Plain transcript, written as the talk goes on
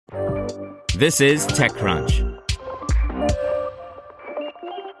This is TechCrunch.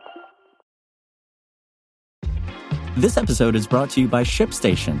 This episode is brought to you by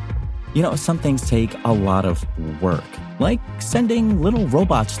ShipStation. You know, some things take a lot of work, like sending little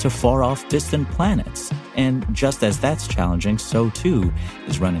robots to far-off distant planets. And just as that's challenging, so too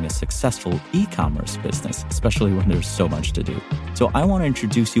is running a successful e-commerce business, especially when there's so much to do. So I want to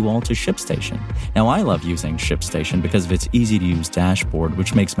introduce you all to ShipStation. Now, I love using ShipStation because of its easy-to-use dashboard,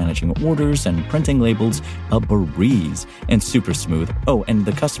 which makes managing orders and printing labels a breeze and super smooth. Oh, and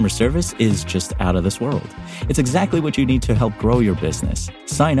the customer service is just out of this world. It's exactly what you need to help grow your business.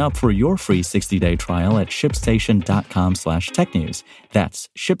 Sign up for your free 60-day trial at shipstation.com/technews. That's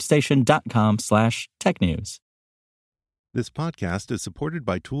shipstation.com/technews. This podcast is supported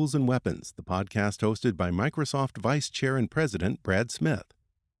by Tools and Weapons, the podcast hosted by Microsoft Vice Chair and President Brad Smith.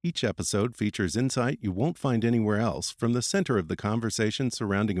 Each episode features insight you won't find anywhere else from the center of the conversation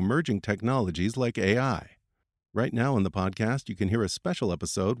surrounding emerging technologies like AI. Right now in the podcast, you can hear a special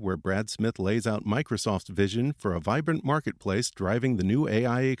episode where Brad Smith lays out Microsoft's vision for a vibrant marketplace driving the new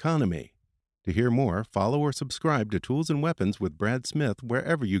AI economy. To hear more, follow or subscribe to Tools and Weapons with Brad Smith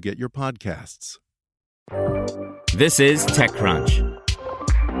wherever you get your podcasts. This is TechCrunch.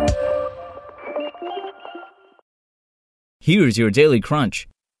 Here's your Daily Crunch.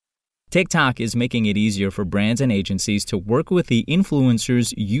 TikTok is making it easier for brands and agencies to work with the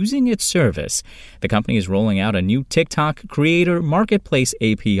influencers using its service. The company is rolling out a new TikTok Creator Marketplace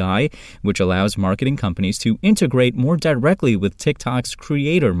API, which allows marketing companies to integrate more directly with TikTok's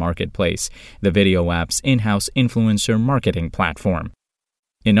Creator Marketplace, the video app's in-house influencer marketing platform.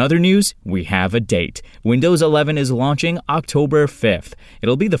 In other news, we have a date. Windows 11 is launching October 5th.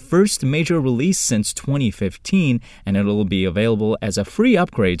 It'll be the first major release since 2015, and it'll be available as a free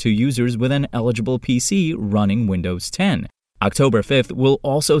upgrade to users with an eligible PC running Windows 10. October 5th will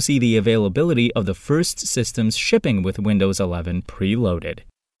also see the availability of the first systems shipping with Windows 11 preloaded.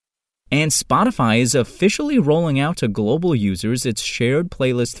 And Spotify is officially rolling out to global users its shared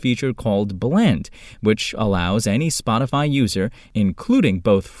playlist feature called Blend, which allows any Spotify user, including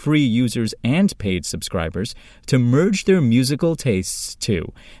both free users and paid subscribers, to merge their musical tastes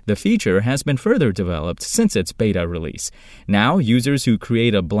too. The feature has been further developed since its beta release. Now, users who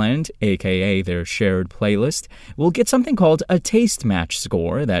create a blend, aka their shared playlist, will get something called a taste match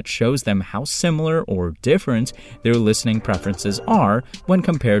score that shows them how similar or different their listening preferences are when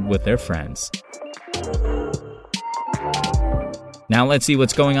compared with their friends. Now let's see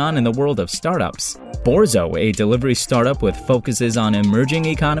what's going on in the world of startups. Borzo, a delivery startup with focuses on emerging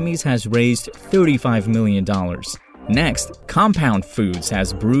economies, has raised $35 million. Next, Compound Foods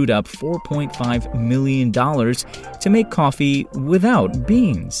has brewed up $4.5 million to make coffee without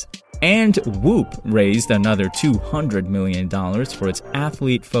beans. And Whoop raised another $200 million for its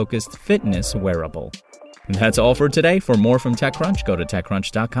athlete-focused fitness wearable. That's all for today. For more from TechCrunch, go to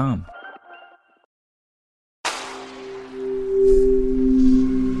TechCrunch.com.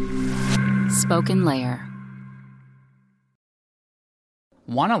 Spoken Layer.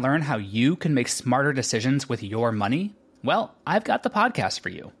 Want to learn how you can make smarter decisions with your money? Well, I've got the podcast for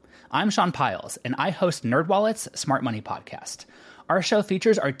you. I'm Sean Piles, and I host NerdWallet's Smart Money Podcast. Our show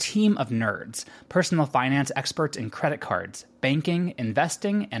features our team of nerds, personal finance experts in credit cards, banking,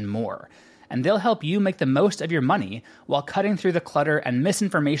 investing, and more. And they'll help you make the most of your money while cutting through the clutter and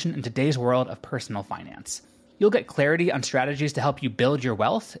misinformation in today's world of personal finance. You'll get clarity on strategies to help you build your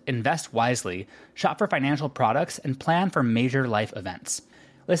wealth, invest wisely, shop for financial products, and plan for major life events.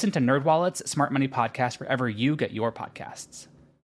 Listen to NerdWallet's Smart Money Podcast wherever you get your podcasts.